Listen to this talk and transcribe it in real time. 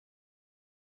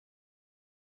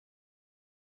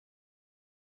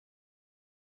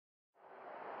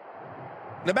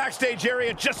The backstage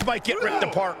area just might get ripped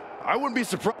apart. I wouldn't be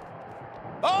surprised.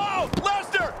 Oh,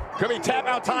 Lesnar! Could be tap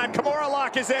out time. Kimura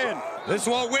lock is in. This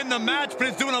won't win the match, but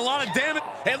it's doing a lot of damage.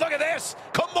 Hey, look at this.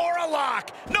 Kimura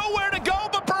lock. Nowhere to go,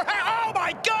 but perhaps. Oh,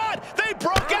 my God. They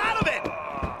broke out of it.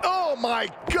 Oh, my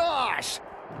gosh.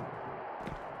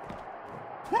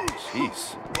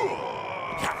 Jeez.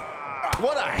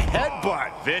 What a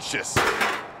headbutt. Vicious.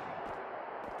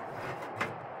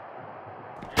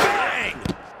 Bang!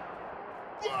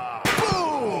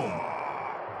 Boom!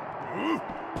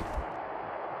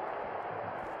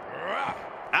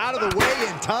 Out of the way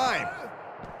in time.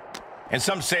 And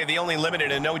some say the only limit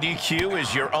in a no DQ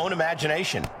is your own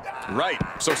imagination. Right,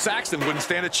 so Saxton wouldn't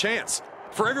stand a chance.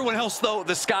 For everyone else, though,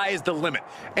 the sky is the limit.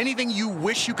 Anything you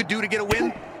wish you could do to get a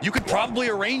win, you could probably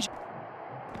arrange.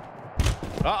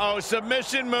 Uh-oh,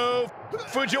 submission move.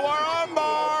 Fujiwara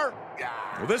armbar.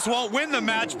 Well, this won't win the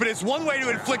match, but it's one way to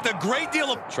inflict a great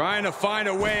deal of... Trying to find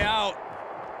a way out.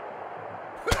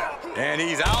 And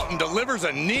he's out and delivers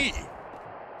a knee.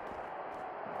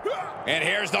 And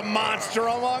here's the monster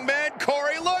among men.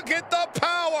 Corey, look at the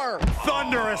power.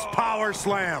 Thunderous power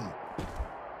slam.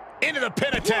 Into the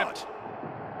pin attempt.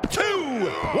 2.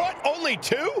 What, only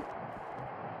 2?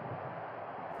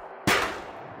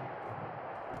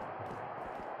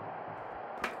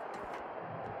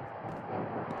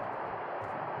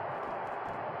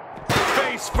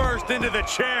 Face first into the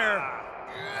chair.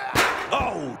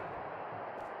 Oh.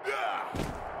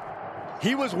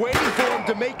 He was waiting for him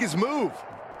to make his move.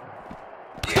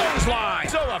 Clothesline.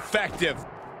 So effective.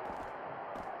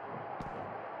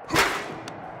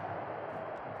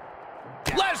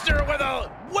 Lesnar with a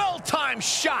well-timed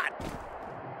shot.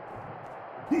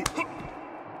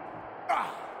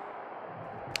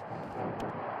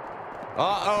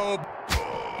 Uh-oh.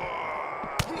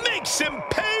 Makes him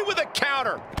pay with a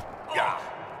counter.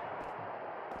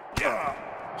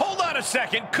 Hold on a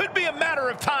second. Could be a matter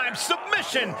of time.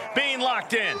 Submission being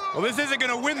locked in. Well, this isn't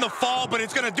going to win the fall, but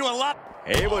it's going to do a lot.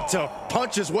 Able to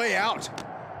punch his way out.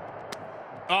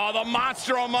 Oh, the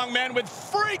monster among men with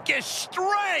freakish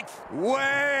strength.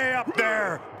 Way up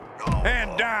there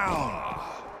and down.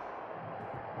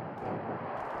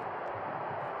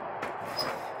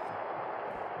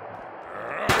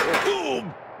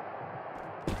 Boom.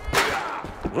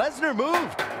 Lesnar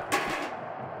moved.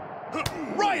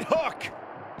 Right hook.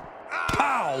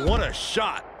 Wow, what a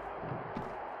shot.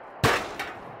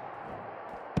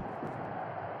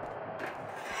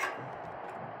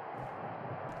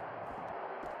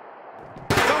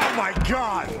 Oh my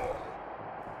God.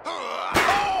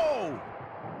 Oh!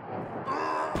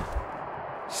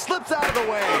 Slips out of the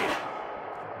way.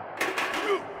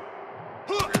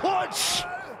 Punch.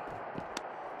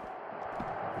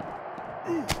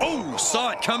 Oh,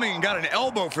 saw it coming and got an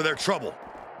elbow for their trouble.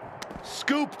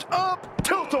 Scooped up,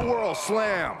 tilt-a-whirl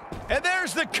slam. And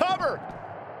there's the cover.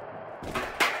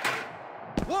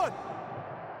 1.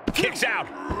 Kicks out.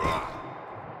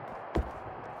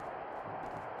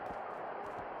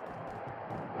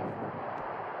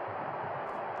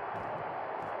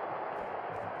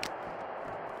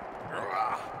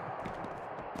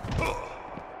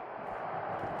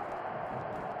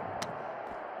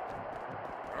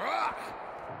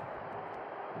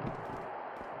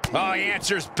 Oh, he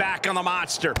answers back on the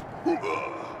monster.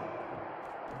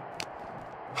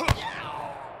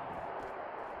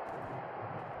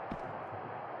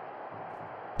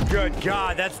 Good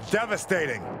God, that's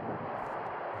devastating.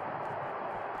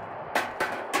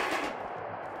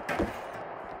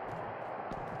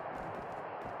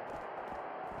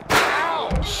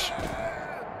 Ouch!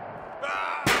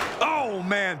 Oh,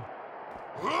 man.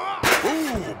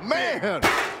 Ooh, man.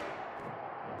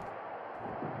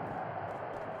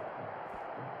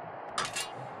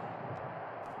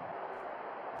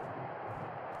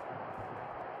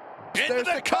 Into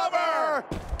the cover!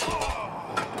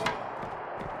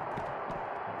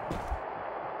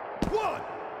 1.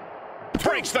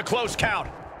 Breaks the close count.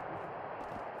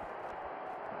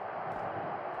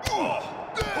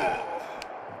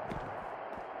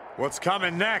 What's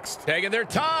coming next? Taking their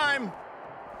time.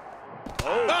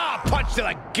 Oh. Ah, punch to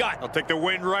the gut. I'll take the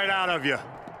wind right out of you.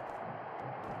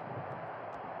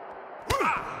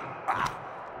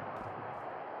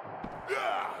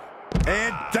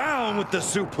 And down with the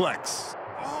suplex.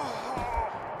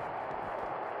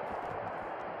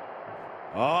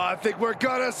 Oh, I think we're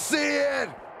gonna see it.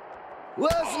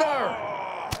 Lesnar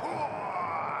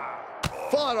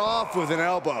fought off with an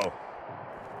elbow.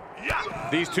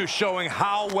 These two showing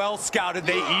how well scouted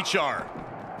they each are.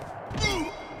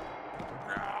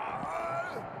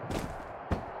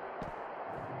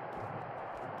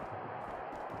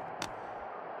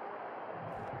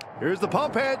 Here's the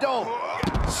pump handle.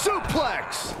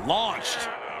 Suplex. Launched.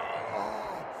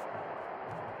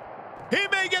 He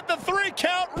may get the 3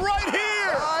 count right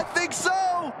here. I think so.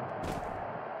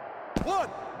 1,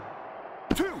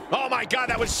 2. Oh my God,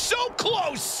 that was so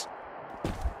close.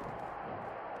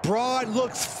 Braun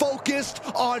looks focused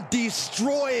on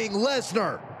destroying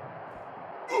Lesnar.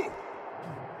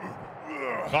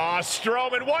 Oh,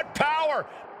 Strowman, what power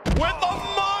with the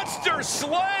monster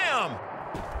slam.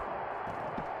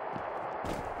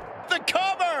 The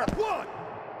cover. 1,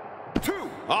 2.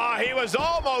 Oh, he was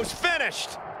almost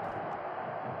finished.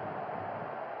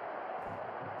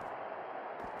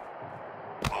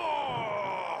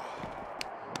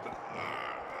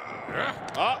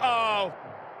 Uh-oh.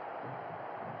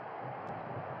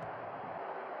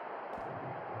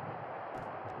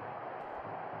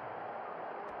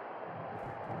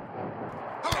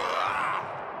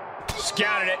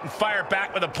 Scouted it and fired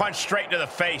back with a punch straight into the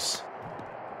face.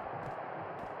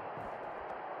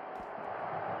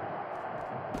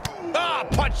 Ah,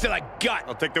 punch to the gut.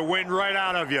 I'll take the wind right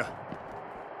out of you.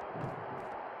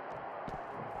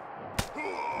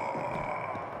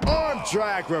 Arm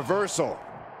drag reversal.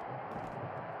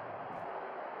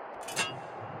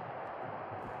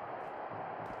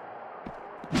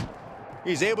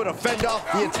 He's able to fend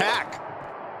off the attack.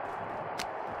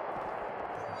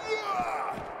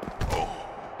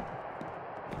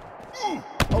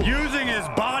 Using his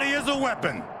body as a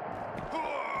weapon.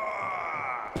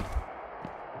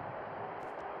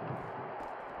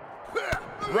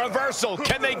 Reversal.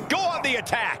 Can they go on the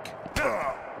attack?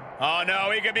 Oh, no,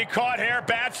 he could be caught here.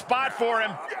 Bad spot for him.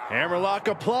 Hammerlock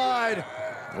applied.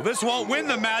 Well, this won't win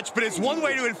the match, but it's one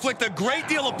way to inflict a great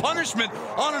deal of punishment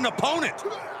on an opponent.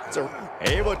 So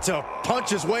able to punch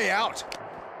his way out.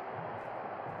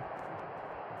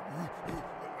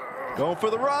 Going for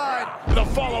the ride. The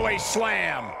fall-away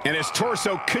slam. And his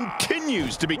torso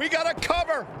continues to be... We got a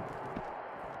cover.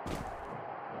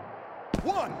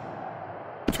 1,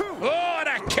 2. Oh, and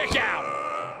a kick out.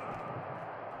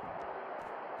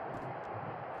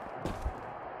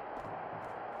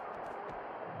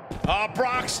 Oh,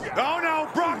 Brock's... Oh, no,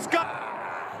 Brock's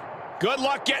got... Good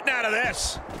luck getting out of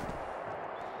this.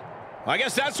 I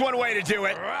guess that's one way to do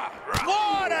it.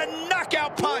 What a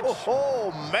knockout punch.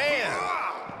 Oh, man.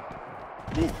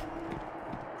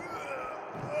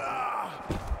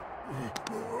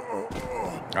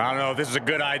 I don't know if this is a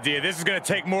good idea. This is going to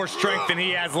take more strength than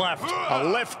he has left. A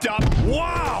lift up.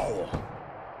 Wow.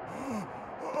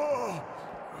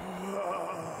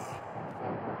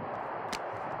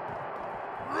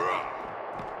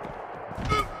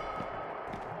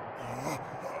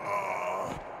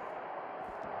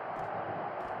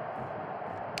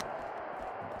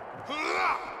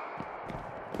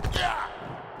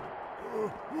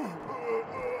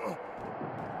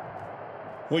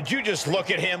 Would you just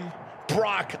look at him?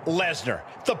 Brock Lesnar,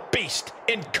 the beast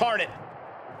incarnate.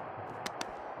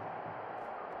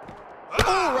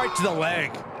 Oh, right to the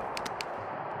leg.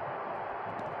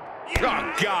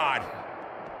 Oh, God.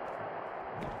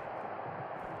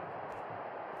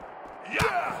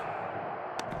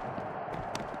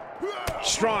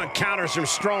 Strong counters from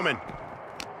Strowman.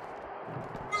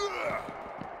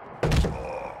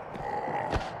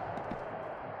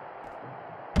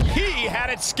 He had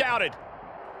it scouted.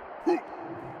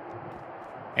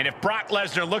 And if Brock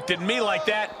Lesnar looked at me like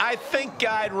that, I think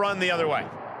I'd run the other way.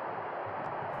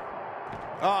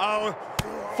 Uh-oh.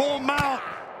 Full mount.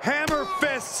 Hammer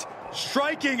fists.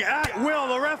 Striking at will.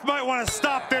 The ref might want to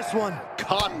stop this one.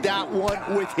 Caught that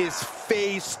one with his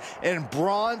face, and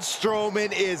Braun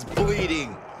Strowman is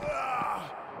bleeding.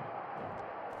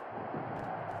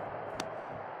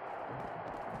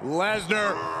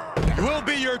 Lesnar will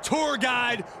be your tour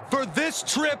guide for this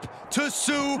trip to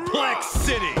Suplex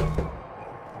City.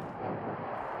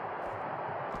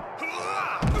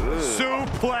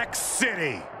 Suplex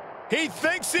City. He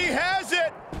thinks he has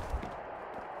it.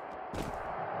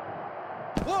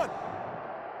 1,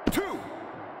 2,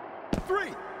 3.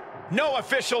 No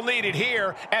official needed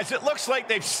here, as it looks like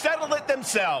they've settled it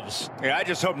themselves. Yeah, I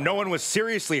just hope no one was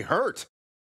seriously hurt.